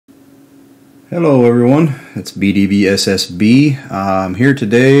Hello everyone, it's BDBSSB. I'm here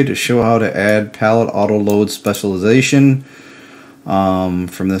today to show how to add pallet auto load specialization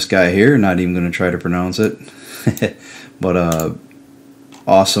from this guy here. Not even going to try to pronounce it. But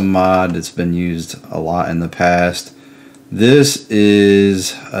awesome mod. It's been used a lot in the past. This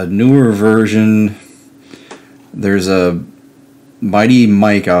is a newer version. There's a Mighty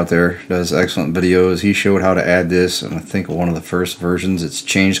Mike out there, does excellent videos. He showed how to add this, and I think one of the first versions. It's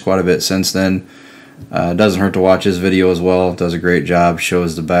changed quite a bit since then. It doesn't hurt to watch his video as well. Does a great job,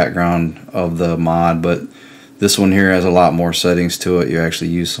 shows the background of the mod, but this one here has a lot more settings to it. You actually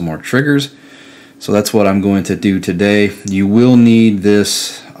use some more triggers. So that's what I'm going to do today. You will need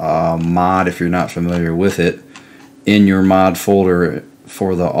this mod, if you're not familiar with it, in your mod folder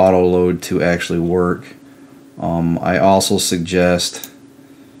for the auto load to actually work. I also suggest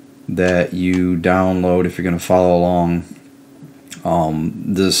that you download, if you're going to follow along,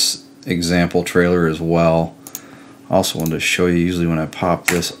 this example trailer as well. I also wanted to show you, usually when I pop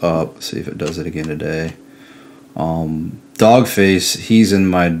this up, see if it does it again today. Dogface, he's in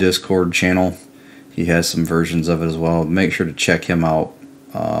my Discord channel. He has some versions of it as well. Make sure to check him out.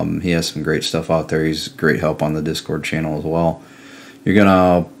 He has some great stuff out there. He's great help on the Discord channel as well. You're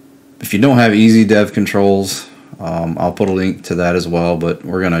gonna, if you don't have easy dev controls, I'll put a link to that as well, but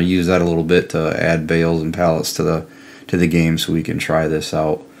we're gonna use that a little bit to add bales and pallets to the game so we can try this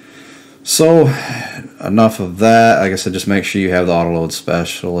out. So enough of that. Like I said, just make sure you have the auto load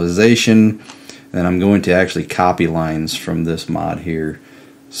specialization, and I'm going to actually copy lines from this mod here.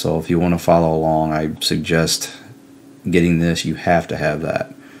 So if you want to follow along, I suggest getting this. You have to have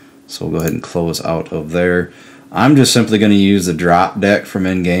that. So we'll go ahead and close out of there. I'm just simply going to use the drop deck from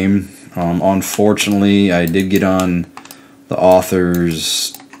in-game. Unfortunately, I did get on the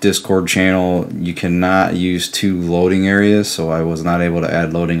author's Discord channel. You cannot use two loading areas, so I was not able to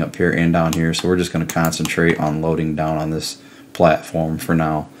add loading up here and down here. So we're just going to concentrate on loading down on this platform for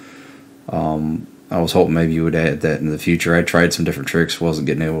now. I was hoping maybe you would add that in the future. I tried some different tricks, wasn't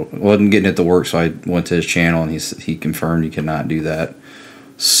getting it to work, so I went to his channel and he confirmed you cannot do that.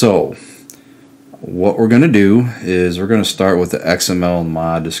 So what we're going to do is we're going to start with the XML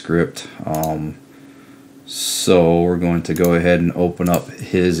mod script. So we're going to go ahead and open up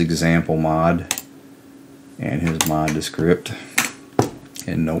his example mod and his mod script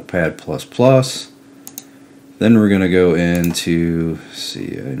in Notepad++. Then we're going to go into,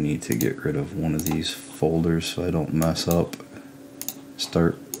 see, I need to get rid of one of these folders so I don't mess up,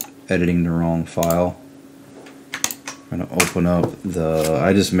 start editing the wrong file. I'm going to open up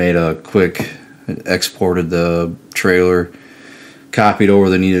I just made a quick, exported the trailer, copied over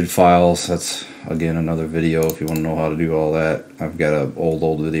the needed files. That's, again, another video if you want to know how to do all that. I've got an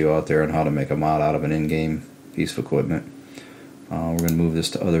old video out there on how to make a mod out of an in-game piece of equipment. We're going to move this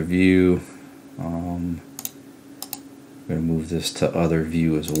to other view. We're going to move this to other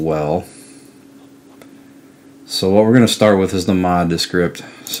view as well. So what we're going to start with is the mod script.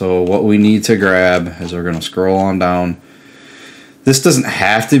 So what we need to grab is we're going to scroll on down. This doesn't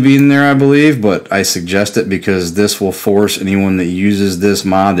have to be in there, I believe, but I suggest it because this will force anyone that uses this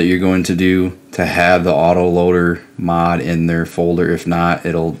mod that you're going to do to have the autoloader mod in their folder. If not,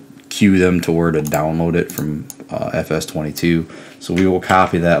 it'll cue them to where to download it from FS22. So we will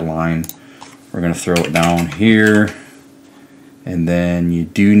copy that line. We're going to throw it down here. And then you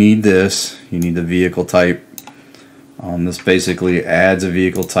do need this. You need the vehicle type. This basically adds a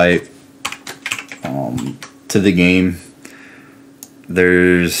vehicle type to the game.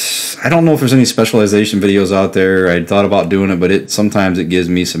 I don't know if there's any specialization videos out there. I thought about doing it, but sometimes it gives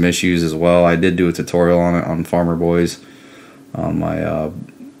me some issues as well. I did do a tutorial on it on Farmer Boys, on my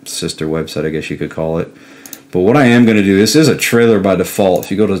sister website, I guess you could call it. But what I am going to do, this is a trailer by default.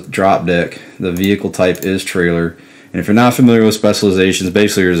 If you go to drop deck, the vehicle type is trailer. And if you're not familiar with specializations,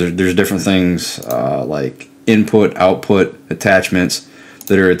 basically there's different things like input, output, attachments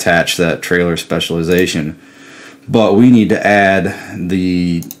that are attached to that trailer specialization. But we need to add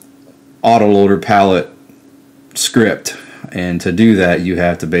the autoloader pallet script, and to do that you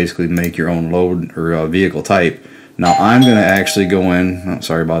have to basically make your own load or vehicle type. Now I'm going to actually go in, oh,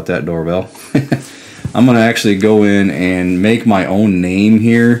 sorry about that doorbell. I'm going to actually go in and make my own name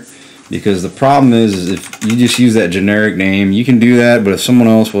here, because the problem is if you just use that generic name, you can do that, but if someone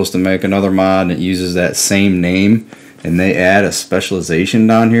else was to make another mod that uses that same name and they add a specialization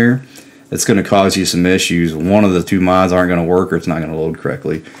down here, it's going to cause you some issues. One of the two mods aren't going to work, or it's not going to load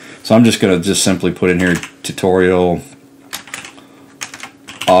correctly. So I'm just going to simply put in here tutorial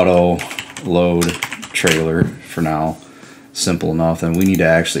auto load trailer for now. Simple enough. And we need to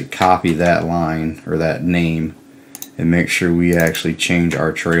actually copy that line or that name and make sure we actually change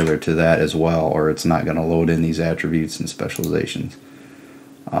our trailer to that as well, or it's not going to load in these attributes and specializations.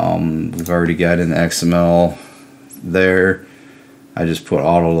 We've already got in the XML there. I just put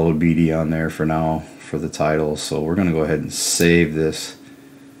Autoload BD on there for now for the title, so we're going to go ahead and save this,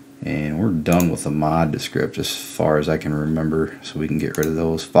 and we're done with the mod descript as far as I can remember, so we can get rid of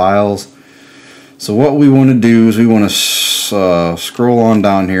those files. So what we want to do is we want to scroll on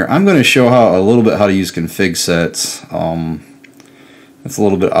down here. I'm going to show a little bit how to use config sets. It's a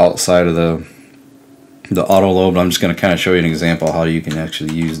little bit outside of the Autoload, but I'm just going to kind of show you an example of how you can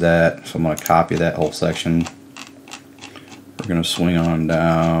actually use that. So I'm going to copy that whole section. We're going to swing on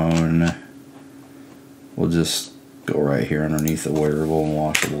down. We'll just go right here underneath the wearable and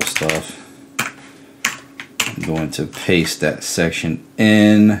washable stuff. I'm going to paste that section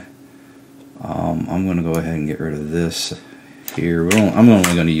in. I'm going to go ahead and get rid of this here. I'm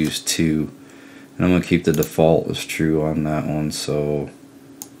only going to use 2, and I'm going to keep the default as true on that one. So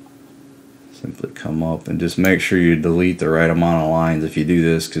simply come up and just make sure you delete the right amount of lines if you do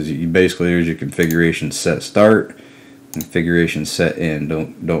this, because you basically, there's your configuration set start, configuration set end.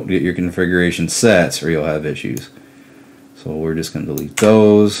 Don't get your configuration sets or you'll have issues. So we're just going to delete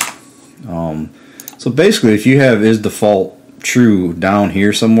those. So basically, if you have is default true down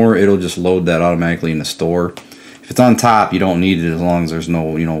here somewhere, it'll just load that automatically in the store. If it's on top, you don't need it as long as there's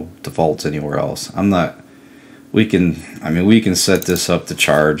no defaults anywhere else. We can set this up to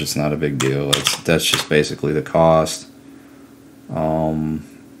charge. It's not a big deal. That's just basically the cost.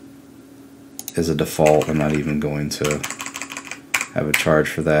 As a default, I'm not even going to have a charge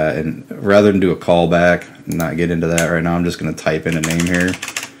for that. And rather than do a callback and not get into that right now, I'm just going to type in a name here.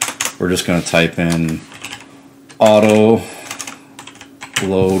 We're just going to type in Autoload,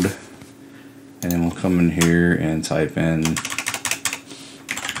 and then we'll come in here and type in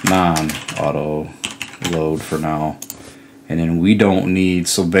non-auto load for now. And then we don't need,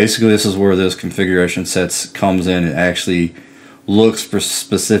 so basically this is where this configuration sets comes in. It actually looks for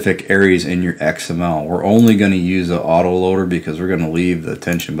specific areas in your XML. We're only going to use the autoloader because we're going to leave the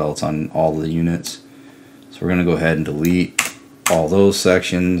tension belts on all the units. So we're going to go ahead and delete all those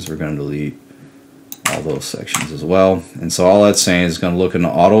sections. We're going to delete all those sections as well. And so all that's saying is going to look in the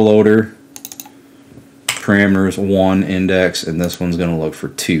autoloader parameters 1 index, and this one's going to look for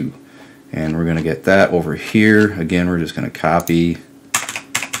 2. And we're going to get that over here. Again, we're just going to copy,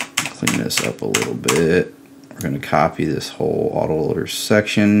 clean this up a little bit. We're going to copy this whole autoloader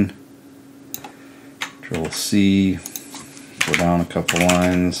section. Control C, go down a couple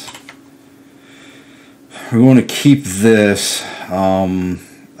lines. We want to keep this. I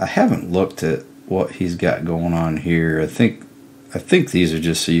haven't looked at what he's got going on here. I think these are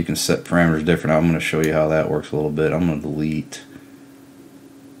just so you can set parameters different. I'm going to show you how that works a little bit. I'm going to delete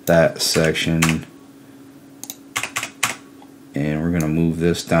that section, and we're going to move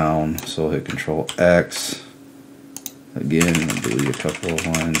this down. So hit Control X. Again, delete a couple of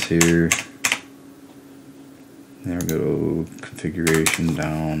lines here. There we go. Configuration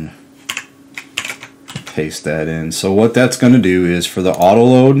down. Paste that in. So what that's going to do is for the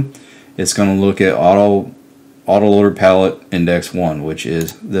autoload, it's going to look at autoloader palette index 1, which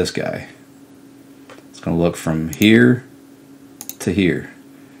is this guy. It's going to look from here to here.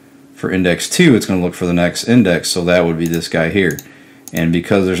 For index 2, it's going to look for the next index, so that would be this guy here. And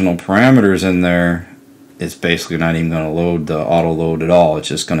because there's no parameters in there, it's basically not even going to load the auto load at all. It's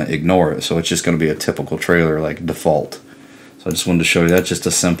just going to ignore it. So it's just going to be a typical trailer like default. So I just wanted to show you that's just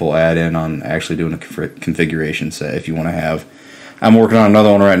a simple add-in on actually doing a configuration set if you want to have. I'm working on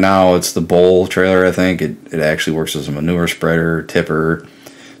another one right now. It's the bowl trailer, I think. It actually works as a manure spreader, tipper,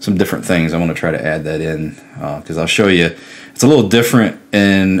 some different things. I want to try to add that in because I'll show you. It's a little different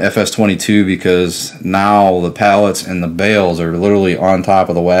in FS22 because now the pallets and the bales are literally on top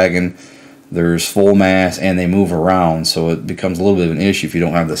of the wagon. There's full mass and they move around, so it becomes a little bit of an issue if you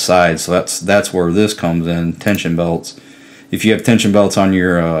don't have the sides. So that's where this comes in, tension belts. If you have tension belts on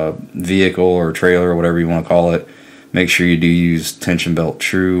your vehicle or trailer or whatever you want to call it, make sure you do use tension belt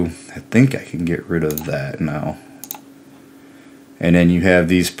true. I think I can get rid of that now. And then you have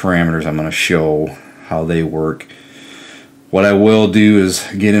these parameters. I'm going to show how they work. What I will do is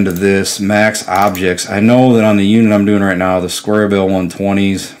get into this max objects. I know that on the unit I'm doing right now, the square bale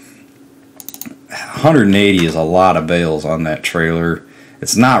 120s, 180 is a lot of bales on that trailer.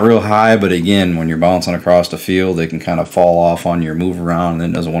 It's not real high, but again, when you're bouncing across the field, they can kind of fall off on your move around, and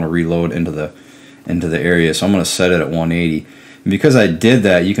then it doesn't want to reload into the area. So I'm going to set it at 180. And because I did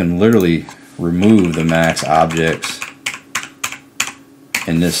that, you can literally remove the max objects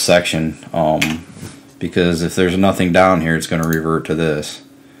in this section. Because if there's nothing down here, it's going to revert to this.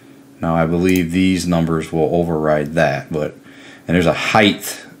 Now I believe these numbers will override that, and there's a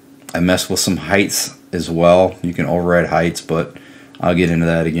height. I messed with some heights as well. You can override heights, but I'll get into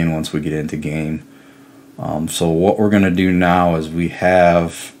that again once we get into game. So what we're going to do now is we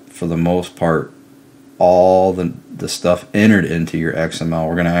have, for the most part, all the stuff entered into your XML.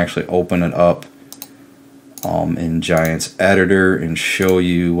 We're going to actually open it up in Giants Editor and show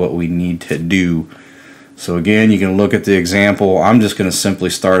you what we need to do. So again, you can look at the example. I'm just going to simply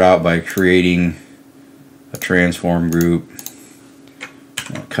start out by creating a transform group.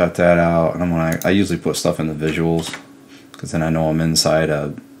 I'll cut that out, and I usually put stuff in the visuals because then I know I'm inside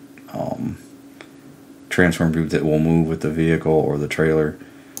a transform group that will move with the vehicle or the trailer.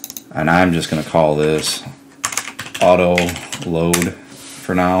 And I'm just going to call this Autoload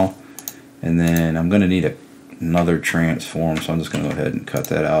for now, and then I'm going to need another transform, so I'm just going to go ahead and cut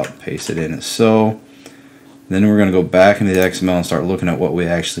that out, paste it in as so. Then we're going to go back into the XML and start looking at what we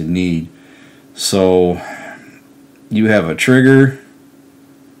actually need. So you have a trigger,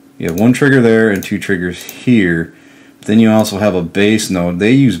 you have one trigger there and two triggers here. Then you also have a base node.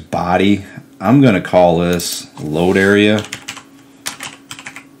 They use body. I'm going to call this load area.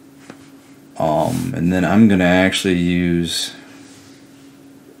 And then I'm going to actually use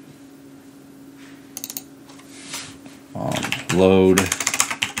load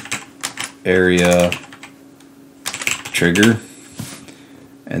area trigger,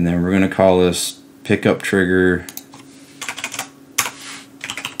 and then we're going to call this pickup trigger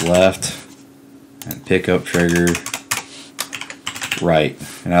left and pickup trigger right.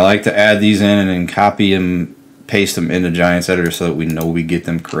 And I like to add these in and then copy them, paste them into Giants Editor so that we know we get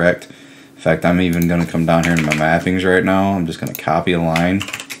them correct. In fact, I'm even going to come down here in my mappings right now. I'm just going to copy a line,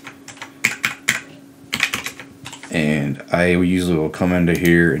 and I usually will come into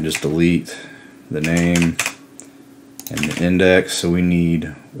here and just delete the name and the index. So we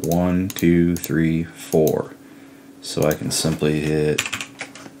need 1, 2, 3, 4. So I can simply hit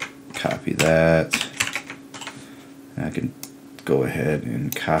copy that. And I can go ahead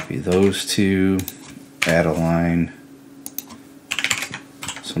and copy those two, add a line.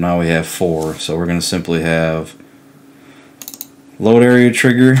 So now we have 4. So we're going to simply have load area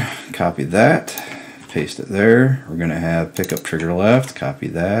trigger, copy that, paste it there. We're going to have pickup trigger left, copy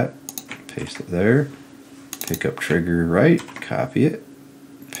that, paste it there. Pickup trigger right, copy it,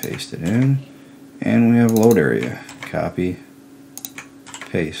 paste it in. And we have load area, copy,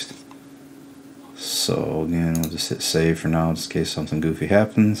 paste. So again, we'll just hit save for now just in case something goofy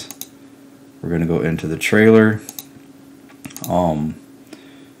happens. We're going to go into the trailer.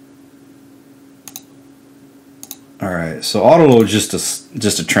 Alright, so Autoload is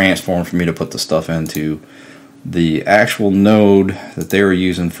just a transform for me to put the stuff into. The actual node that they were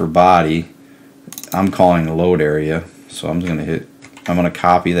using for body, I'm calling the load area. So I'm going to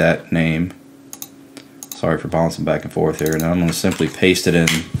copy that name. Sorry for bouncing back and forth here. And then I'm going to simply paste it in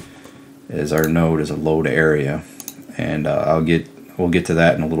as our node as a load area. And we'll get to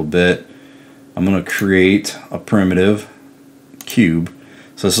that in a little bit. I'm going to create a primitive cube.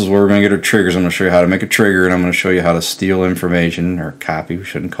 So this is where we're going to get our triggers. I'm going to show you how to make a trigger, and I'm going to show you how to steal information, or copy. We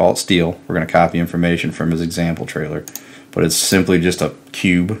shouldn't call it steal. We're going to copy information from his example trailer. But it's simply just a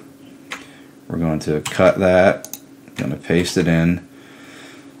cube. We're going to cut that. I'm going to paste it in.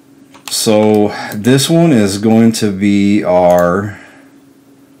 So this one is going to be our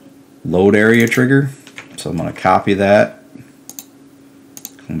load area trigger. So I'm going to copy that.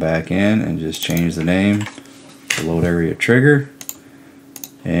 Come back in and just change the name to load area trigger.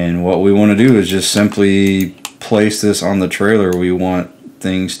 And what we want to do is just simply place this on the trailer. We want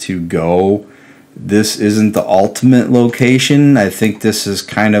things to go. This isn't the ultimate location. I think this is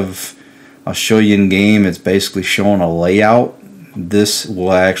kind of, I'll show you in game, it's basically showing a layout. This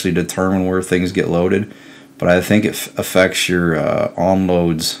will actually determine where things get loaded, but I think it affects your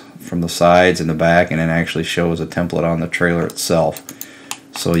onloads from the sides and the back, and it actually shows a template on the trailer itself.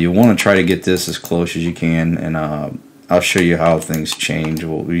 So you want to try to get this as close as you can, and I'll show you how things change.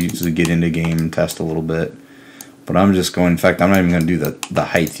 We usually get into game and test a little bit. But I'm just going, in fact, I'm not even going to do the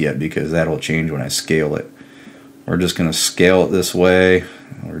height yet because that'll change when I scale it. We're just going to scale it this way.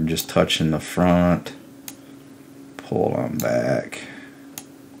 We're just touching the front. Pull it on back.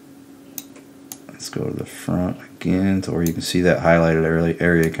 Let's go to the front again to where you can see that highlighted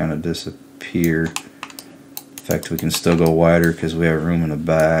area kind of disappear. In fact, we can still go wider because we have room in the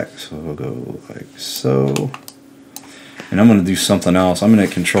back. So we'll go like so. And I'm going to do something else. I'm going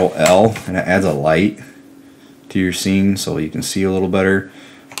to control L, and it adds a light to your scene so you can see a little better.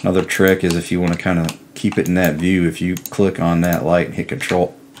 Another trick is if you want to kind of keep it in that view, if you click on that light and hit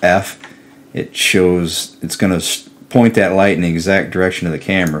control F, it shows, it's going to point that light in the exact direction of the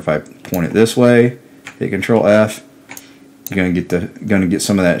camera. If I point it this way, hit Control F, you're gonna get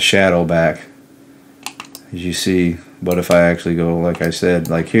some of that shadow back, as you see. But if I actually go, like I said,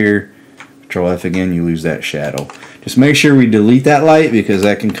 like here, Control F again, you lose that shadow. Just make sure we delete that light, because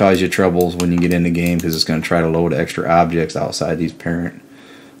that can cause you troubles when you get in the game, because it's going to try to load extra objects outside these parent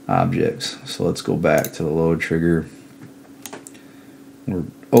objects. So let's go back to the load trigger. We're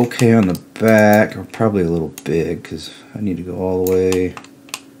okay on the back. We're probably a little big, because I need to go all the way.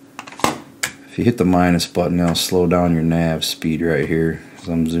 If you hit the minus button, it'll slow down your nav speed right here, because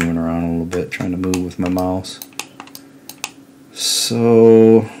I'm zooming around a little bit trying to move with my mouse.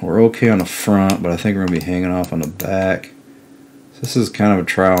 So we're okay on the front, but I think we're going to be hanging off on the back. So this is kind of a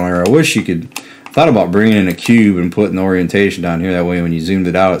trial and error. I wish you could, thought about bringing in a cube and putting the orientation down here. That way when you zoomed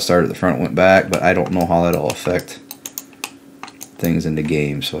it out, it started at the front, went back, but I don't know how that'll affect things in the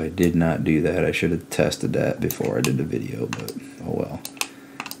game, so I did not do that. I should have tested that before I did the video, but oh well.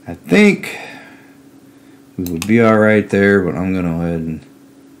 I think we would be alright there, but I'm going to go ahead and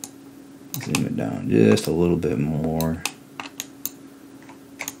zoom it down just a little bit more.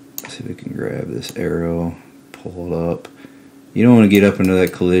 See if we can grab this arrow, pull it up. You don't want to get up into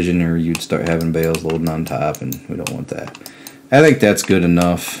that collision, or you'd start having bales loading on top, and we don't want that. I think that's good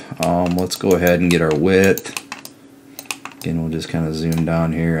enough. Let's go ahead and get our width. Again, we'll just kind of zoom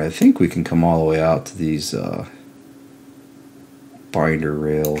down here. I think we can come all the way out to these binder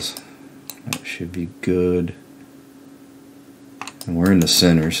rails. That should be good. And we're in the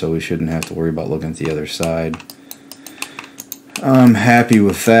center, so we shouldn't have to worry about looking at the other side. I'm happy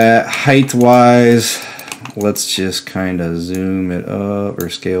with that. Height wise, let's just kind of zoom it up, or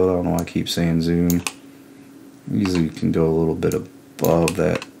scale it. I don't know why I keep saying zoom. Usually you can go a little bit above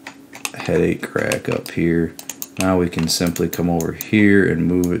that headache crack up here. Now we can simply come over here and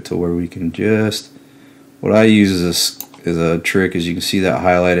move it to where we can just, what I use is a trick, as you can see that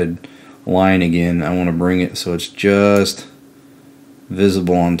highlighted line again. I want to bring it so it's just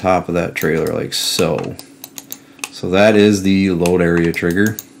visible on top of that trailer, like so. So that is the load area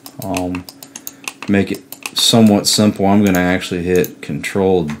trigger. Make it somewhat simple, I'm going to actually hit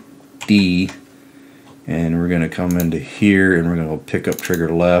Control D, and we're going to come into here, and we're going to go pick up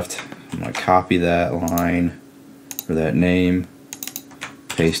trigger left. I'm going to copy that line, or that name,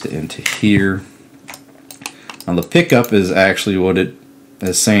 paste it into here. Now the pickup is actually what it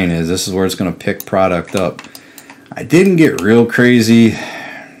is saying is this is where it's going to pick product up. I didn't get real crazy.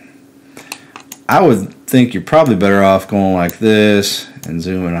 I would think you're probably better off going like this and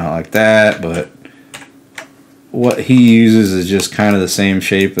zooming out like that, but what he uses is just kind of the same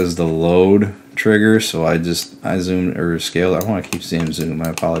shape as the load trigger, so I zoomed or scaled. I want to keep seeing zoom, I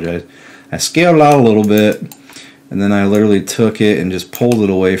apologize. I scaled it out a little bit, and then I literally took it and just pulled it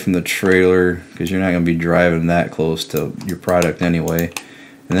away from the trailer, because you're not going to be driving that close to your product anyway.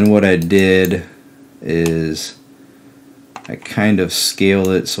 And then what I did is I kind of scaled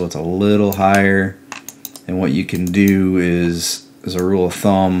it so it's a little higher. And what you can do is, as a rule of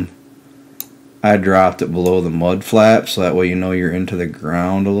thumb, I dropped it below the mud flap, so that way you know you're into the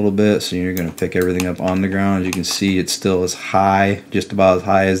ground a little bit, so you're going to pick everything up on the ground. As you can see, it's still as high, just about as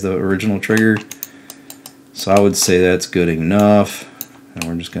high as the original trigger. So I would say that's good enough. And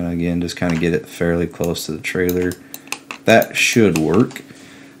we're just going to, again, just kind of get it fairly close to the trailer. That should work.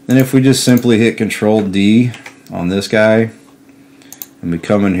 Then if we just simply hit Control D on this guy, and we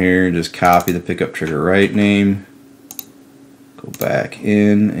come in here and just copy the pickup trigger right name, go back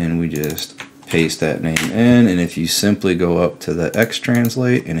in, and we just paste that name in. And if you simply go up to the X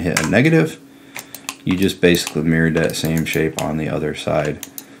translate and hit a negative, you just basically mirrored that same shape on the other side.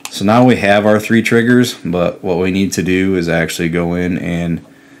 So now we have our 3 triggers, but what we need to do is actually go in and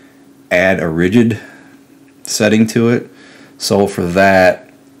add a rigid setting to it. So for that,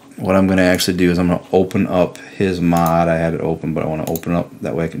 what I'm going to actually do is I'm going to open up his mod. I had it open, but I want to open up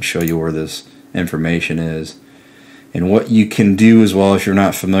that way I can show you where this information is. And what you can do as well, if you're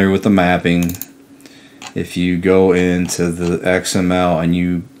not familiar with the mapping, if you go into the XML and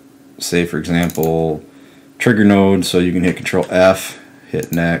you say, for example, trigger node, so you can hit Control F,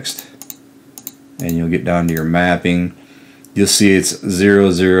 hit next, and you'll get down to your mapping. You'll see it's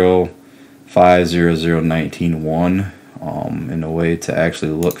 0050019.1. And a way to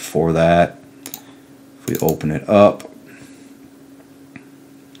actually look for that, if we open it up,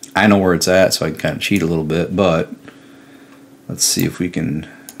 I know where it's at, so I can kind of cheat a little bit, but let's see if we can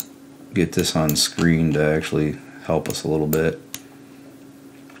get this on screen to actually help us a little bit.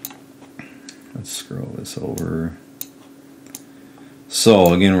 Let's scroll this over.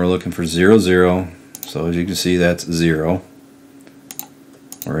 So again, we're looking for 00. So as you can see, that's 0.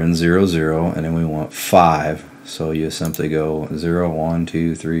 We're in 00, and then we want 5. So you simply go 0, 1,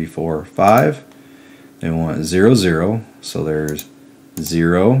 2, 3, 4, 5. Then we want 0, 0. So there's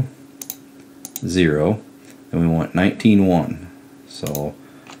 0, 0. And we want 19, 1. So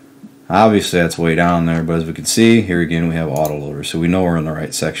obviously that's way down there, but as we can see, here again we have autoloader. So we know we're in the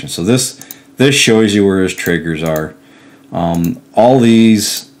right section. So this shows you where his triggers are. All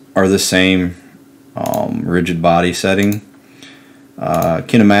these are the same rigid body setting.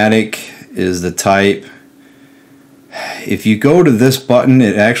 Kinematic is the type. If you go to this button,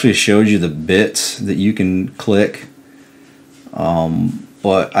 it actually shows you the bits that you can click.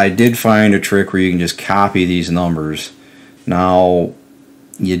 But I did find a trick where you can just copy these numbers. Now,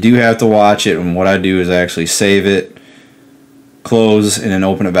 you do have to watch it, and what I do is I actually save it, close, and then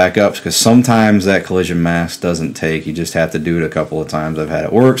open it back up, because sometimes that collision mask doesn't take. You just have to do it a couple of times. I've had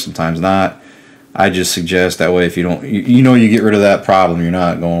it work, sometimes not. I just suggest that way if you don't, you know, you get rid of that problem. You're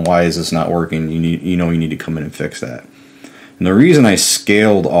not going, why is this not working? You need to come in and fix that. And the reason I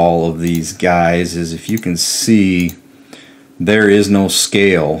scaled all of these guys is, if you can see, there is no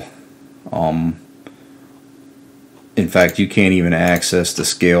scale. In fact, you can't even access the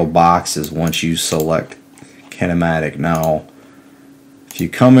scale boxes once you select kinematic. Now, if you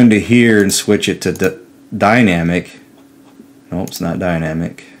come into here and switch it to dynamic, nope, it's not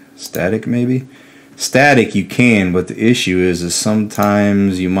dynamic, static maybe. Static you can, but the issue is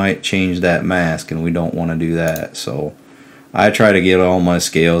sometimes you might change that mask, and we don't want to do that. So I try to get all my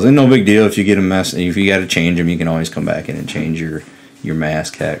scales, and no big deal if you get a mess. If you got to change them, you can always come back in and change your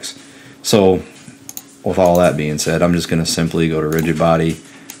mask hex. So with all that being said, I'm just going to simply go to rigid body.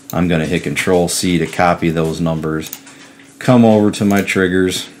 I'm going to hit Control C to copy those numbers. Come over to my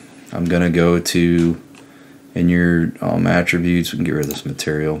triggers. I'm going to go to, in your attributes, we can get rid of this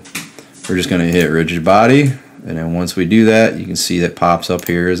material. We're just going to hit rigid body, and then once we do that, you can see that pops up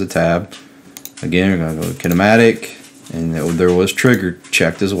here as a tab. Again, we're going to go to kinematic, and there was trigger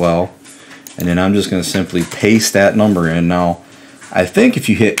checked as well. And then I'm just going to simply paste that number in. Now, I think if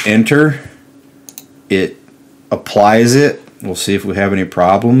you hit enter, it applies it. We'll see if we have any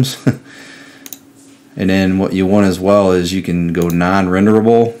problems. And then what you want as well is you can go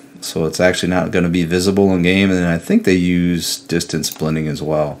non-renderable, so it's actually not going to be visible in game. And then I think they use distance blending as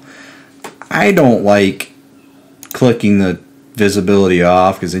well. I don't like clicking the visibility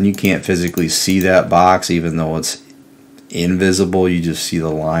off, because then you can't physically see that box even though it's invisible. You just see the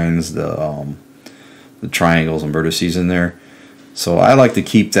lines, the triangles and vertices in there. So I like to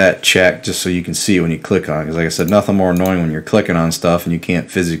keep that checked just so you can see it when you click on it, because like I said, nothing more annoying when you're clicking on stuff and you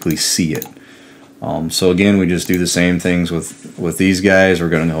can't physically see it. So again, we just do the same things with these guys. We're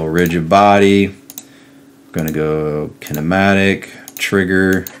going to go rigid body, we're going to go kinematic,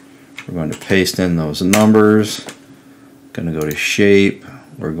 trigger, we're going to paste in those numbers, going to go to shape,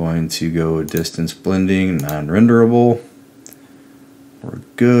 we're going to go distance blending, non-renderable, we're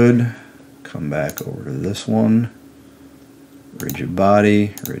good. Come back over to this one, rigid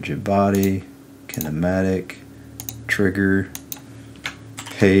body, kinematic, trigger,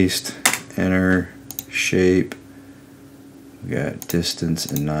 paste, enter, shape, we got distance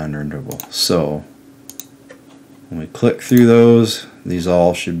and non-renderable. So when we click through those, these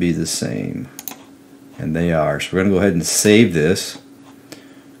all should be the same, and they are. So we're going to go ahead and save this.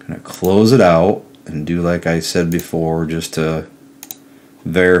 Going to close it out and do like I said before, just to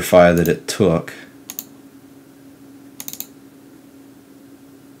verify that it took.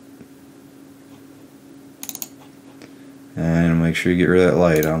 And make sure you get rid of that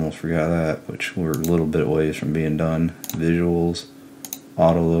light. I almost forgot that, which we're a little bit ways from being done. Visuals,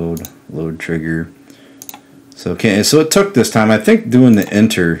 auto load, load trigger. So okay, so it took this time. I think doing the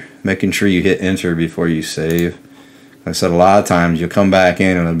enter, making sure you hit enter before you save. Like I said, a lot of times you'll come back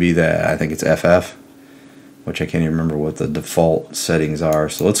in and it'll be that, I think it's FF, which I can't even remember what the default settings are.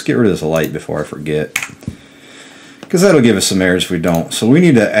 So let's get rid of this light before I forget, because that'll give us some errors if we don't. So we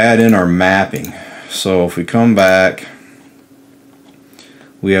need to add in our mapping. So if we come back,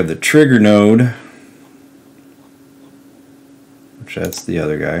 we have the trigger node, which that's the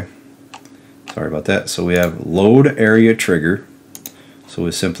other guy. Sorry about that. So we have load area trigger. So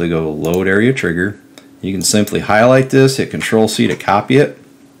we simply go load area trigger. You can simply highlight this, hit Control C to copy it,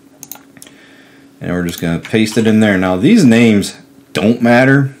 and we're just going to paste it in there. Now these names don't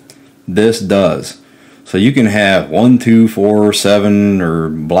matter. This does. So you can have 1, 2, 4, 7 or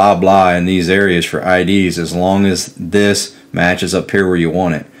blah blah in these areas for IDs, as long as this matches up here where you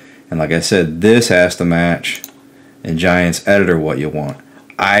want it. And like I said, this has to match in Giant's editor what you want.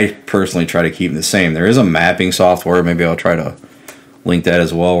 I personally try to keep them the same. There is a mapping software, maybe I'll try to link that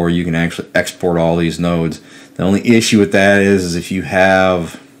as well, where you can actually export all these nodes. The only issue with that is if you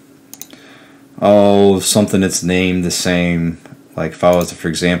have oh, something that's named the same. Like if I was to, for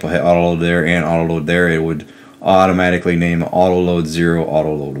example, hit Autoload there and Autoload there, it would automatically name Autoload 0,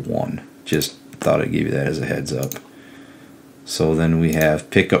 Autoload 1. Just thought I'd give you that as a heads up. So then we have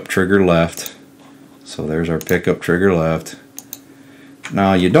pickup trigger left. So there's our pickup trigger left.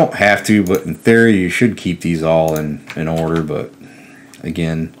 Now you don't have to, but in theory you should keep these all in order, but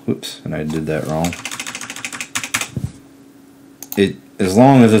again, whoops, and I did that wrong. As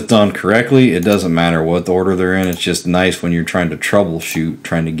long as it's done correctly, it doesn't matter what order they're in. It's just nice when you're trying to troubleshoot,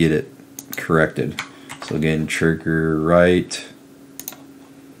 trying to get it corrected. So again, trigger right,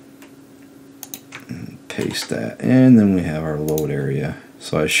 and paste that, and then we have our load area.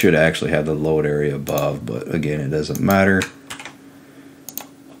 So I should actually have the load area above, but again, it doesn't matter.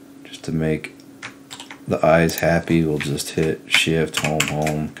 Just to make the eyes happy, we'll just hit Shift,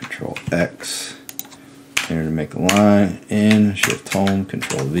 Home, Control X. Here to make a line, in, Shift, Home,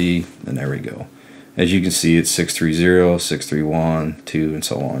 Control V, and there we go. As you can see, it's 630, 631, 2, and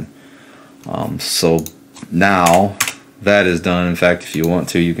so on. So now that is done. In fact, if you want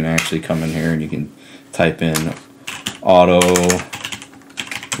to, you can actually come in here and you can type in Autoload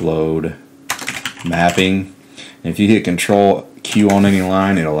mapping. And if you hit Control Q on any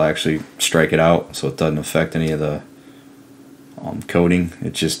line, it'll actually strike it out, so it doesn't affect any of the coding.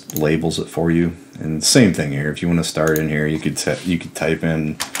 It just labels it for you. And same thing here. If you want to start in here, you could type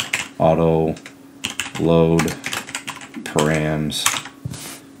in Autoload params,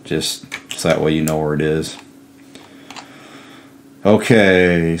 just so that way you know where it is.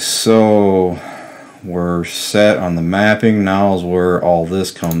 Okay, so we're set on the mapping. Now is where all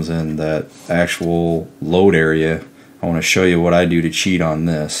this comes in, that actual load area. I want to show you what I do to cheat on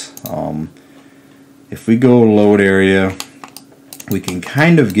this. If we go load area, we can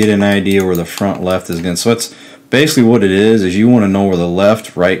kind of get an idea where the front left is going. So it's basically what it is you want to know where the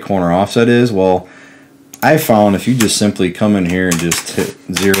left right corner offset is. Well, I found if you just simply come in here and just hit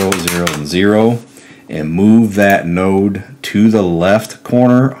 0, 0, and 0 and move that node to the left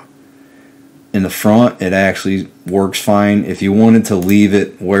corner in the front, it actually works fine. If you wanted to leave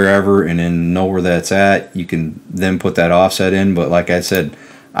it wherever and then know where that's at, you can then put that offset in. But like I said,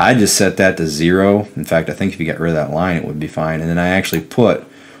 I just set that to 0. In fact, I think if you got rid of that line, it would be fine. And then I actually put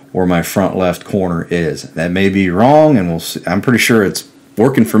where my front left corner is. That may be wrong, and we'll see. I'm pretty sure it's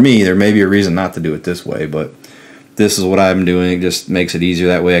working for me. There may be a reason not to do it this way, but this is what I'm doing. It just makes it easier.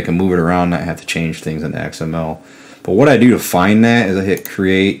 That way I can move it around, not have to change things in XML. But what I do to find that is I hit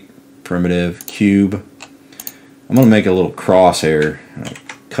Create, Primitive, Cube. I'm going to make a little crosshair.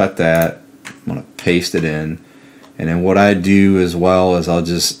 Cut that. I'm going to paste it in. And then what I do as well is I'll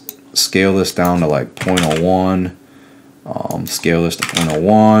just scale this down to like 0.01, scale this to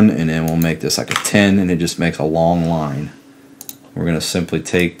 0.01, and then we'll make this like a 10, and it just makes a long line. We're going to simply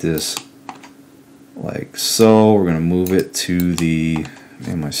take this like so. We're going to move it to the,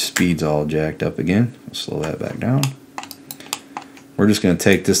 and my speed's all jacked up again. I'll slow that back down. We're just going to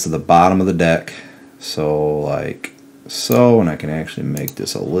take this to the bottom of the deck, so like so, and I can actually make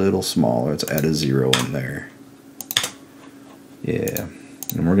this a little smaller. Let's add a 0 in there. Yeah,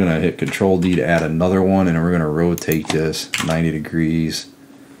 and we're going to hit Control D to add another one, and we're going to rotate this 90 degrees.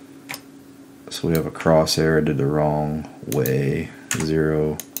 So we have a crosshair. I did the wrong way.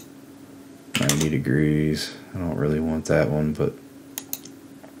 0, 90 degrees. I don't really want that one, but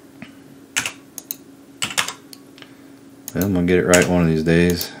well, I'm going to get it right one of these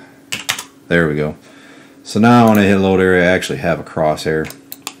days. There we go. So now when I hit load area, I actually have a crosshair.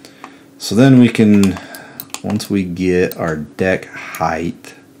 So then we can, once we get our deck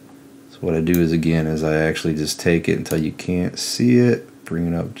height, so what I do is again is I actually just take it until you can't see it,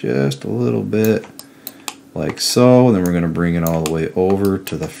 bring it up just a little bit like so, and then we're going to bring it all the way over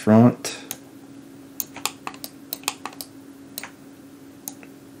to the front,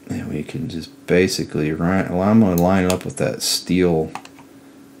 and we can just basically well, I'm going to line up with that steel.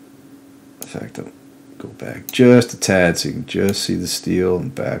 In fact, I'll go back just a tad so you can just see the steel,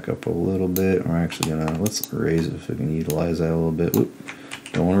 and back up a little bit. We're actually going to, let's erase it if we can utilize that a little bit. Oop,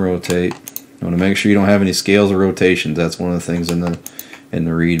 don't want to rotate. You want to make sure you don't have any scales or rotations. That's one of the things in the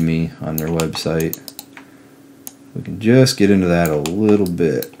README on their website. We can just get into that a little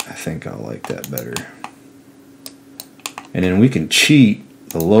bit. I think I'll like that better. And then we can cheat.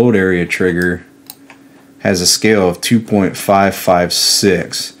 The load area trigger has a scale of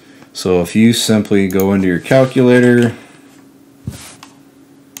 2.556. So if you simply go into your calculator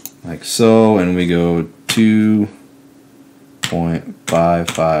like so, and we go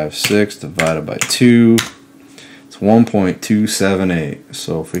 2.556 divided by 2, it's 1.278.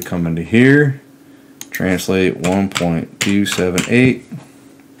 So if we come into here, translate 1.278,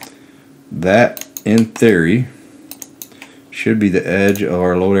 that, in theory, should be the edge of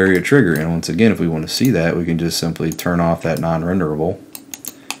our load area trigger. And once again, if we want to see that, we can just simply turn off that non-renderable.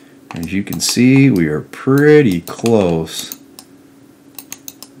 As you can see, we are pretty close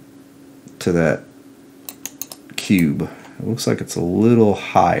to that cube. It looks like it's a little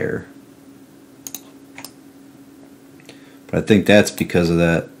higher, but I think that's because of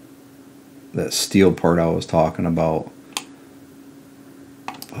that steel part I was talking about.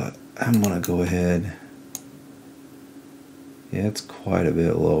 But I'm gonna go ahead. Yeah, it's quite a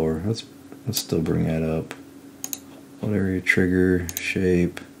bit lower. Let's still bring that up. Load area trigger,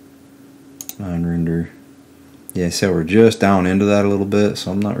 shape, non-render. Yeah, so we're just down into that a little bit,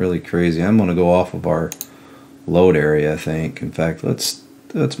 so I'm not really crazy. I'm gonna go off of our load area, I think. In fact, let's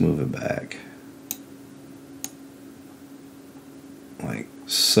move it back. Like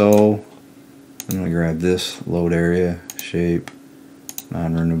so. I'm gonna grab this load area, shape,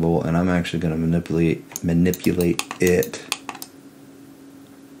 non-renderable, and I'm actually gonna manipulate it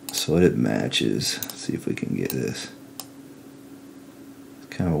so it matches. Let's see if we can get this.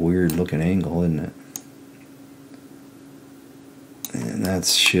 It's kind of a weird looking angle, isn't it? And that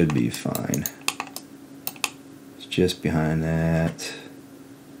should be fine. It's just behind that.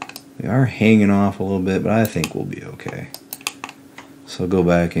 We are hanging off a little bit, but I think we'll be okay. So go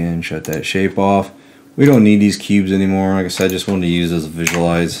back in, shut that shape off. We don't need these cubes anymore. Like I said, I just wanted to use this to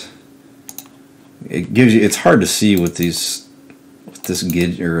visualize. It gives you. It's hard to see with these, with this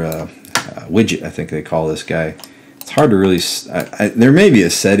widget. I think they call this guy. It's hard to really. There may be a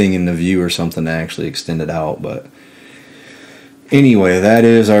setting in the view or something to actually extend it out, but anyway, that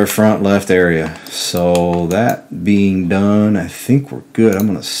is our front left area. So that being done, I think we're good. I'm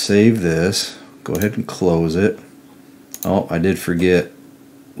gonna save this. Go ahead and close it. Oh, I did forget.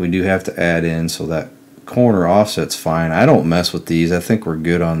 We do have to add in, so that corner offset's fine. I don't mess with these. I think we're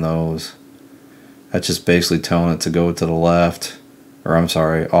good on those. That's just basically telling it to go to the left, or I'm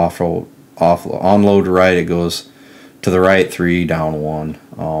sorry, on load right. It goes to the right 3, down 1.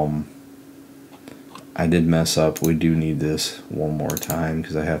 I did mess up. We do need this one more time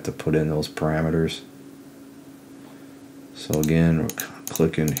because I have to put in those parameters. So again, we're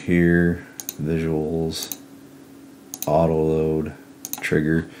clicking here, visuals, auto load,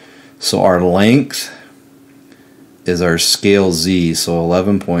 trigger. So our length is our scale Z, so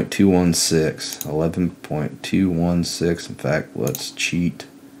 11.216. 11.216. In fact, let's cheat.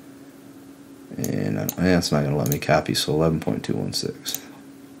 And it's not going to let me copy, so 11.216.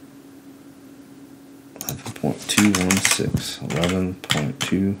 11.216.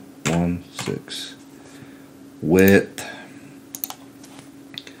 11.216. Width.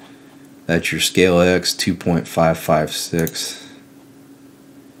 That's your scale X, 2.556.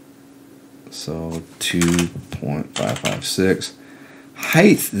 So 2.556.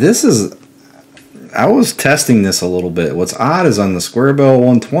 Height, this is, I was testing this a little bit. What's odd is on the square bell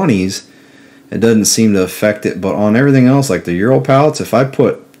 120s, it doesn't seem to affect it, but on everything else, like the Euro pallets, if I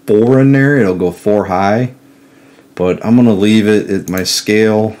put 4 in there, it'll go 4 high. But I'm going to leave it at my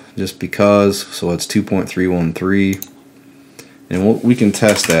scale just because, so it's 2.313. And we can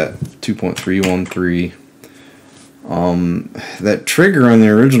test that, 2.313. That trigger on the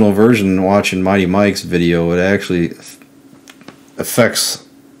original version, watching Mighty Mike's video, it actually affects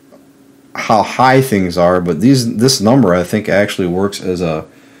how high things are, but this number I think actually works as a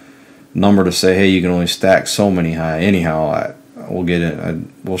number to say, hey, you can only stack so many high. Anyhow, we'll get it.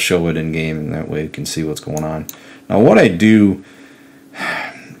 We'll show it in game, and that way you can see what's going on. Now, what I do,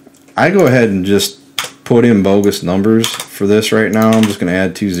 I go ahead and just put in bogus numbers for this right now. I'm just going to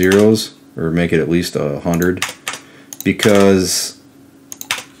add 2 zeros, or make it at least 100, because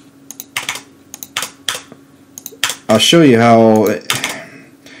I'll show you how.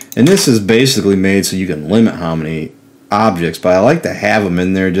 And this is basically made so you can limit how many objects, but I like to have them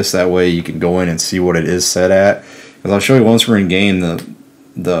in there just that way you can go in and see what it is set at. Because I'll show you once we're in game,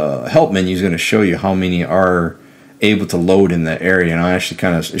 the help menu is going to show you how many are able to load in that area, and I'll actually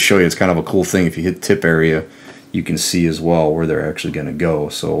kind of show you. It's kind of a cool thing. If you hit tip area, you can see as well where they're actually going to go.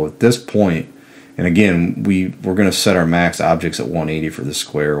 So at this point, and again, we're going to set our max objects at 180 for the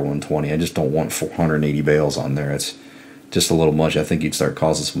square, 120. I just don't want 480 bales on there. It's just a little much. I think you'd start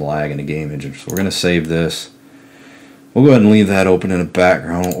causing some lag in the game engine. So we're going to save this. We'll go ahead and leave that open in the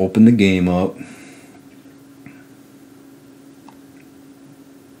background. We'll open the game up.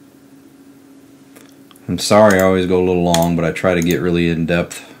 I'm sorry I always go a little long, but I try to get really in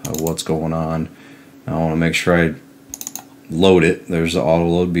depth of what's going on. I want to make sure I load it. There's the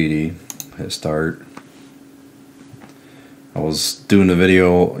Autoload BD. Hit start. I was doing the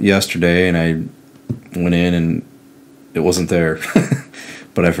video yesterday and I went in and it wasn't there.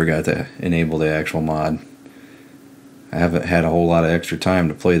 but I forgot to enable the actual mod. I haven't had a whole lot of extra time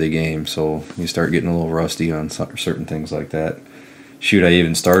to play the game, so you start getting a little rusty on certain things like that. Shoot, I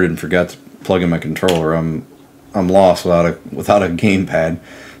even started and forgot to plug in my controller. I'm lost without a gamepad.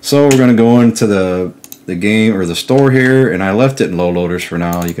 So we're gonna go into the game or the store here, and I left it in low loaders for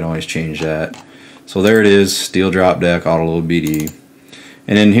now. You can always change that. So there it is, steel drop deck, Autoload BD.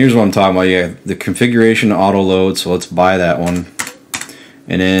 And then here's what I'm talking about. Yeah, the configuration auto load. So let's buy that one.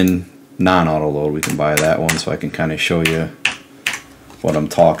 And then non-auto load, we can buy that one, so I can kind of show you what I'm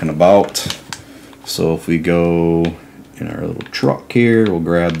talking about. So if we go in our little truck here, we'll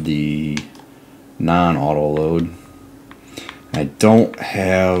grab the non-auto load. I don't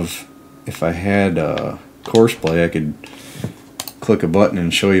have, if I had course play, I could click a button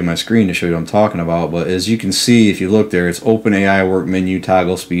and show you my screen to show you what I'm talking about. But as you can see, if you look there, it's OpenAI work menu,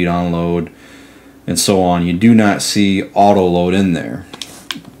 toggle speed on load, and so on. You do not see auto load in there.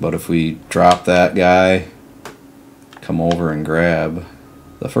 But if we drop that guy, come over and grab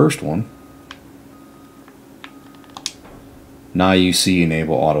the first one, now you see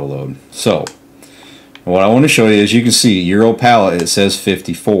enable auto load. So what I want to show you is, you can see Euro pallet, it says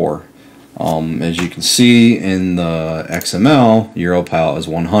 54. As you can see in the XML, Euro pallet is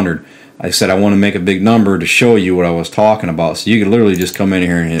 100. I said I want to make a big number to show you what I was talking about. So you could literally just come in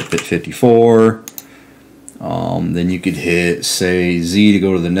here and hit 54. Then you could hit, say, Z to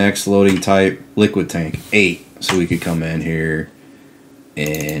go to the next loading type, liquid tank 8. So we could come in here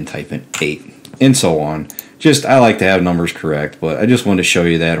and type in 8 and so on. Just, I like to have numbers correct, but I just wanted to show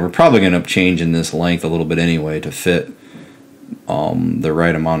you that. We're probably going to end up changing this length a little bit anyway to fit the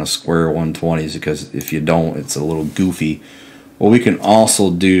right amount of square 120s, because if you don't, it's a little goofy. What we can also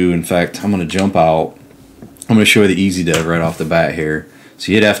do, in fact, I'm going to jump out. I'm going to show you the easy dev right off the bat here.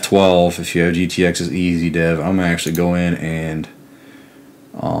 So you hit F12 if you have GTX's easy dev. I'm going to actually go in and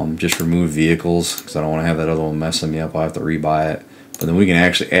just remove vehicles, because I don't want to have that other one messing me up. I'll have to rebuy it. But then we can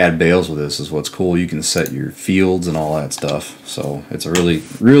actually add bales with this. Is what's cool. You can set your fields and all that stuff. So it's a really,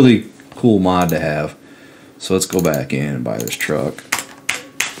 really cool mod to have. So let's go back in and buy this truck.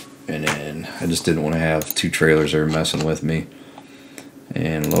 And then I just didn't want to have two trailers there messing with me.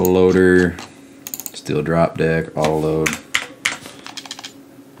 And low loader, steel drop deck, auto load.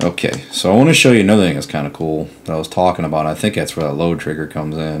 Okay, so I want to show you another thing that's kind of cool that I was talking about. I think that's where that load trigger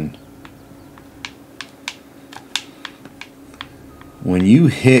comes in. When you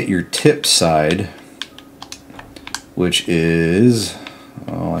hit your tip side, which is,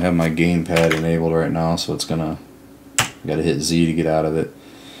 oh, I have my gamepad enabled right now, so it's gonna, got to hit Z to get out of it.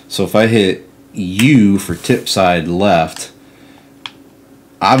 So if I hit U for tip side left,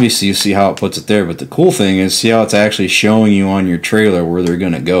 obviously you see how it puts it there, but the cool thing is, see how it's actually showing you on your trailer where they're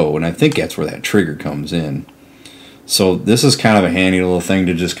gonna go, and I think that's where that trigger comes in. So this is kind of a handy little thing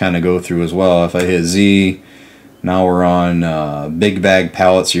to just kind of go through as well. If I hit Z, now we're on big bag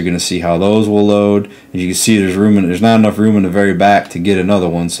pallets. You're going to see how those will load. As you can see, there's not enough room in the very back to get another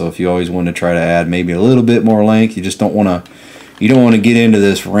one. So if you always want to try to add maybe a little bit more length, you just don't want to. You don't want to get into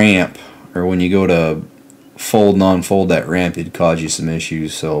this ramp, or when you go to fold and unfold that ramp, it'd cause you some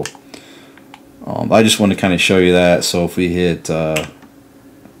issues. So I just want to kind of show you that. So if we hit,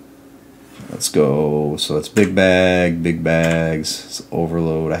 let's go. So it's big bag, big bags, it's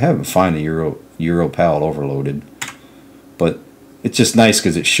overload. I haven't found the Euro pallet overloaded. But it's just nice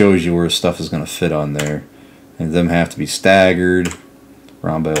because it shows you where stuff is going to fit on there. And them have to be staggered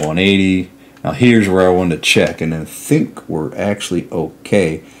around by 180. Now here's where I wanted to check, and I think we're actually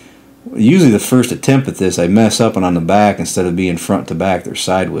okay. Usually the first attempt at this, I mess up and on the back, instead of being front to back, they're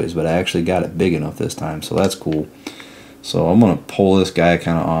sideways. But I actually got it big enough this time, so that's cool. So I'm going to pull this guy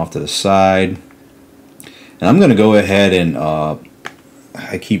kind of off to the side. And I'm going to go ahead and,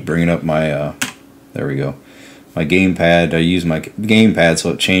 I keep bringing up my, there we go. My gamepad. I use my gamepad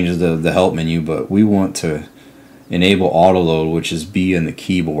so it changes the help menu, but we want to enable auto load, which is B on the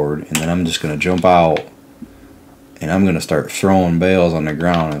keyboard, and then I'm just going to jump out and I'm going to start throwing bales on the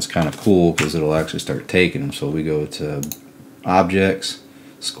ground. And it's kind of cool because it'll actually start taking them. So we go to objects,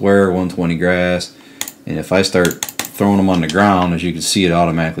 square, 120 grass, and if I start throwing them on the ground, as you can see, it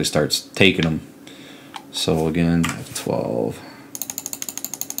automatically starts taking them. So again, F12.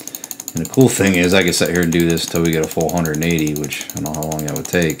 And the cool thing is I can sit here and do this until we get a full 180, which I don't know how long that would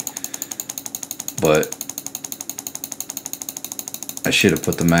take. But I should have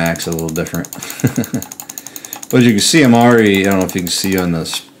put the max a little different. But as you can see, I'm already, I don't know if you can see on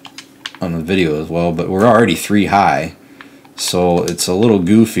this on the video as well, but we're already 3 high. So it's a little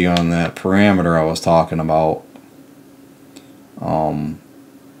goofy on that parameter I was talking about. On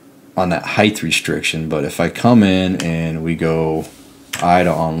that height restriction. But if I come in and we go I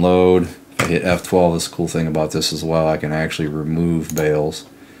to unload. If I hit F12, this cool thing about this as well, I can actually remove bales.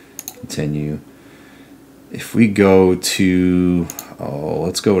 Continue. If we go to,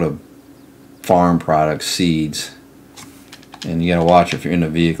 let's go to farm products, seeds. And you gotta watch if you're in the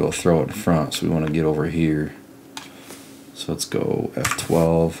vehicle, throw it in front. So we want to get over here. So let's go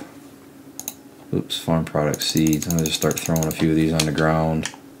F12. Oops, farm product seeds. I'm gonna just start throwing a few of these on the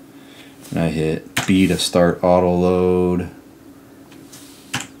ground. And I hit B to start auto load.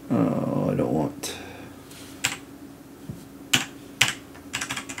 Oh, I don't want.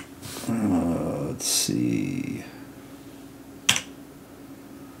 Let's see.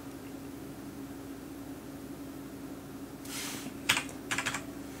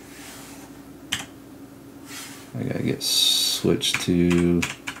 I gotta get switched to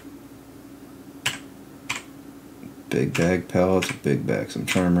big bag pallets or big bags. I'm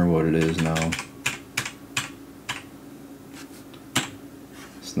trying to remember what it is now.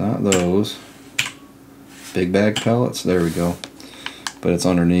 It's not those. Big bag pallets, there we go. But it's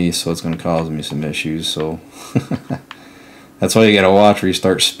underneath, so it's going to cause me some issues. So that's why you got to watch where you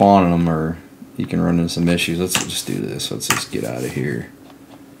start spawning them, or you can run into some issues. Let's just do this. Let's just get out of here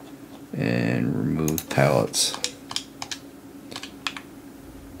and remove pallets.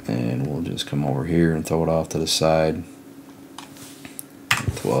 And we'll just come over here and throw it off to the side.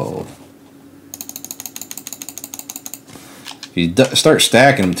 12. If you start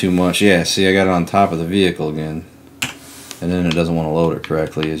stacking them too much, yeah, see, I got it on top of the vehicle again. And then it doesn't want to load it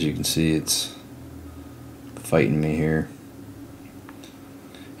correctly. As you can see, it's fighting me here.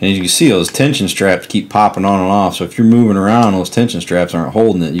 And as you can see, those tension straps keep popping on and off. So if you're moving around, those tension straps aren't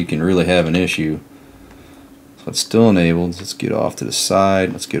holding it, you can really have an issue. So it's still enabled. Let's get off to the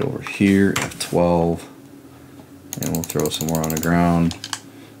side. Let's get over here, F12. And we'll throw some more on the ground.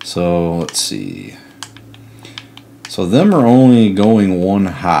 So let's see. So them are only going one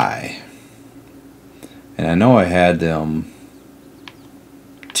high. And I know I had them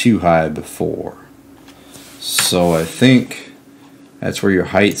too high before. So I think that's where your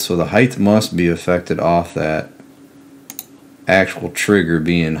height, so the height must be affected off that actual trigger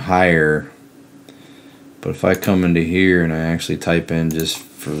being higher. But if I come into here and I actually type in, just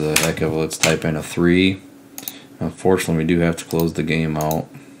for the heck of it, let's type in a 3. Unfortunately, we do have to close the game out.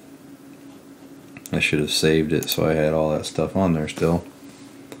 I should have saved it so I had all that stuff on there still.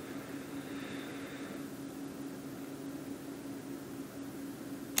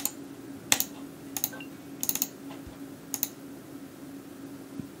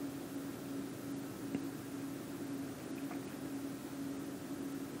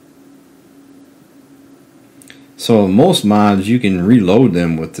 So most mods, you can reload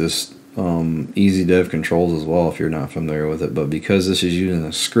them with this easy dev controls as well if you're not familiar with it, but because this is using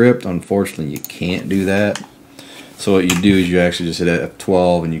a script, unfortunately you can't do that. So what you do is you actually just hit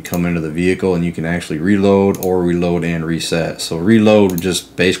F12 and you come into the vehicle and you can actually reload or reload and reset. So reload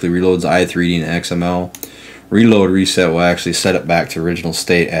just basically reloads i3D and XML. Reload reset will actually set it back to original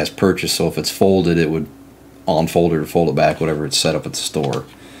state as purchased, so if it's folded it would unfold it or fold it back, whatever it's set up at the store.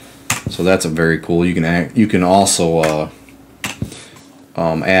 So that's a very cool. You can also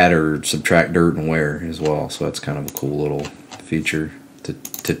add or subtract dirt and wear as well. So that's kind of a cool little feature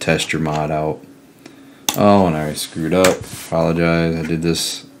to test your mod out. Oh, and I screwed up. Apologize. I did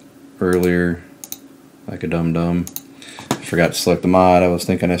this earlier like a dum-dum. I forgot to select the mod. I was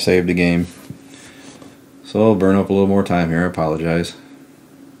thinking I saved the game. So I'll burn up a little more time here. I apologize.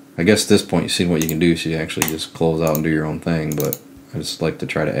 I guess at this point you've seen what you can do, so you actually just close out and do your own thing, but I just like to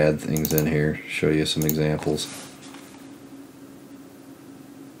try to add things in here, show you some examples.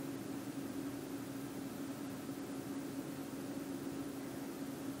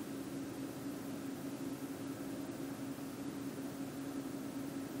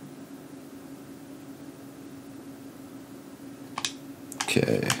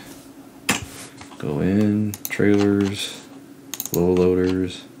 Okay, go in, trailers, low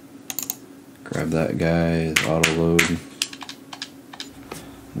loaders, grab that guy, auto load.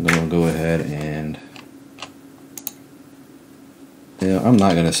 I'm going to go ahead and, I'm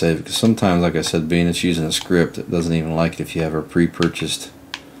not going to save it because sometimes, like I said, being it's using a script, it doesn't even like it if you have a pre-purchased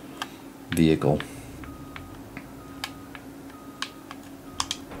vehicle.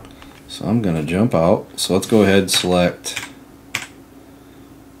 So I'm going to jump out. So let's go ahead and select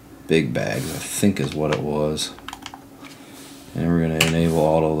big bags, I think is what it was. And we're going to enable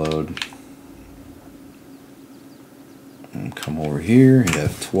auto load. And come over here, hit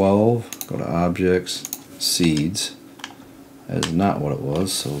F12, go to objects, seeds. That is not what it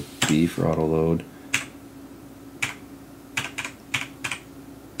was, so B for auto load.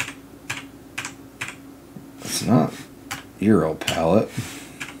 It's not Euro pallet.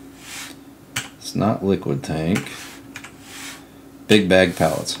 It's not liquid tank. Big bag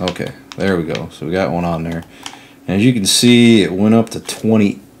pallets. Okay, there we go. So we got one on there. And as you can see, it went up to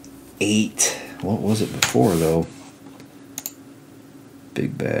 28. What was it before though?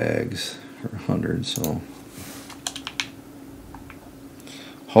 Big bags are 100, so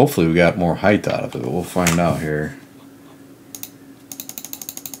hopefully we got more height out of it. We'll find out here.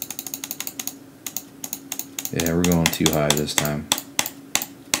 Yeah, we're going too high this time.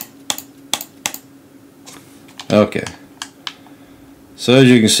 Okay. So as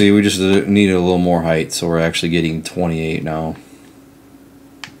you can see, we just needed a little more height, so we're actually getting 28 now.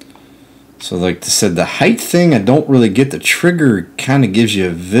 So like I said, the height thing, I don't really get. The trigger kind of gives you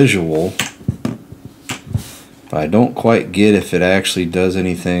a visual, but I don't quite get if it actually does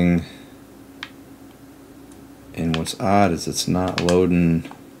anything. And what's odd is it's not loading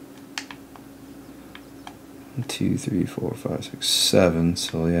 1, 2, 3, 4, 5, 6, 7.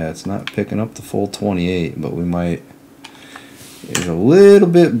 So yeah, it's not picking up the full 28, but we might. It's a little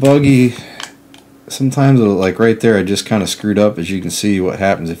bit buggy. Sometimes, like right there, I just kind of screwed up. As you can see, what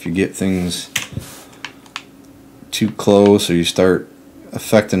happens if you get things too close or you start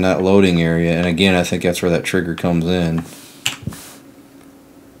affecting that loading area. And again, I think that's where that trigger comes in.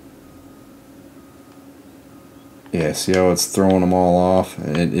 Yeah, see how it's throwing them all off?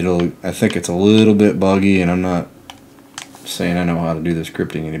 I think it's a little bit buggy, and I'm not saying I know how to do the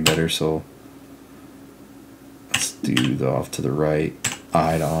scripting any better, so let's do the off to the right,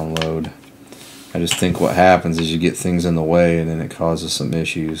 I to unload. I just think what happens is you get things in the way and then it causes some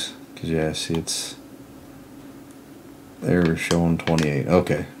issues. Because yeah, see, it's, they're showing 28.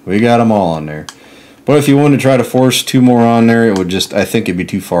 Okay, we got them all on there. But if you wanted to try to force 2 more on there, it would just, I think it'd be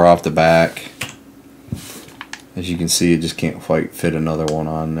too far off the back. As you can see, it just can't quite fit another one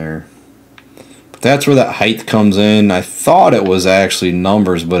on there. But that's where that height comes in. I thought it was actually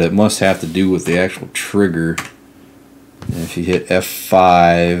numbers, but it must have to do with the actual trigger. And if you hit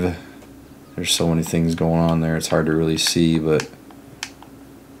F5, there's so many things going on there, it's hard to really see, but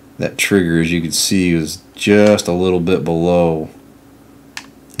that trigger, as you can see, is just a little bit below.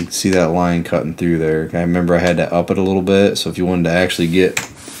 You can see that line cutting through there. I remember I had to up it a little bit, so if you wanted to actually get,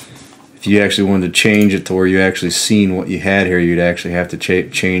 if you actually wanted to change it to where you actually seen what you had here, you'd actually have to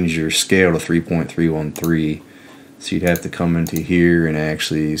change your scale to 3.313. So you'd have to come into here and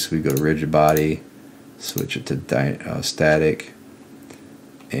actually, so we go to rigid body, switch it to static,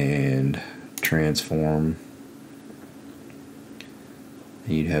 and transform.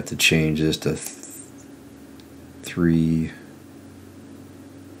 And you'd have to change this to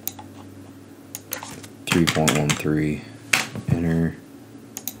 3.13. Enter.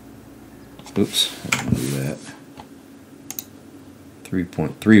 Oops, I don't want to do that.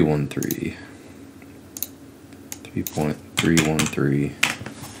 3.313. 3.313.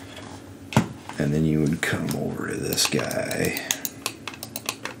 And then you would come over to this guy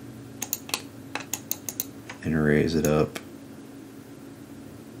and raise it up.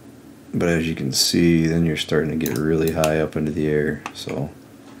 But as you can see, then you're starting to get really high up into the air. So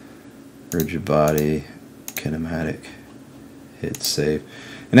rigid body, kinematic, hit save.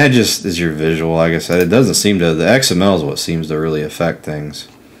 And that just is your visual. Like I said, it doesn't seem to, the XML is what seems to really affect things.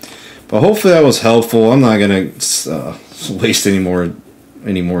 But hopefully that was helpful. I'm not going to waste any more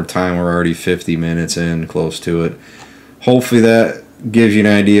time. We're already 50 minutes in, close to it. Hopefully that gives you an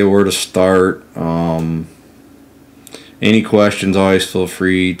idea where to start. Any questions, always feel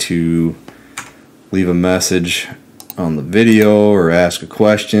free to leave a message on the video or ask a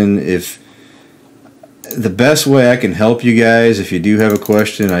question. If the best way I can help you guys, if you do have a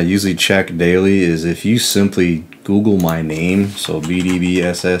question, I usually check daily, is if you simply Google my name, so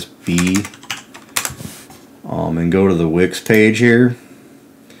BDBSSB, and go to the Wix page here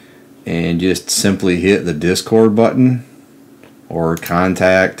and just simply hit the Discord button or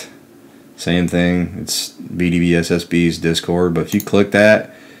contact. Same thing, it's BDBSSB's Discord, but if you click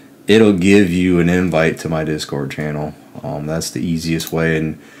that, it'll give you an invite to my Discord channel. That's the easiest way,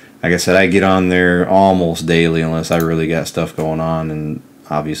 and like I said, I get on there almost daily unless I really got stuff going on, and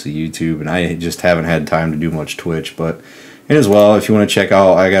obviously YouTube, and I just haven't had time to do much Twitch. But and as well, if you want to check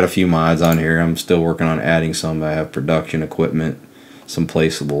out, I got a few mods on here. I'm still working on adding some. I have production equipment, some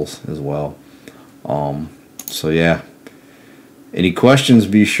placeables as well. So yeah, any questions,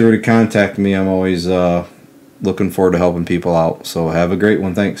 be sure to contact me. I'm always looking forward to helping people out. So have a great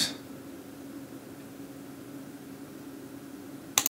one. Thanks.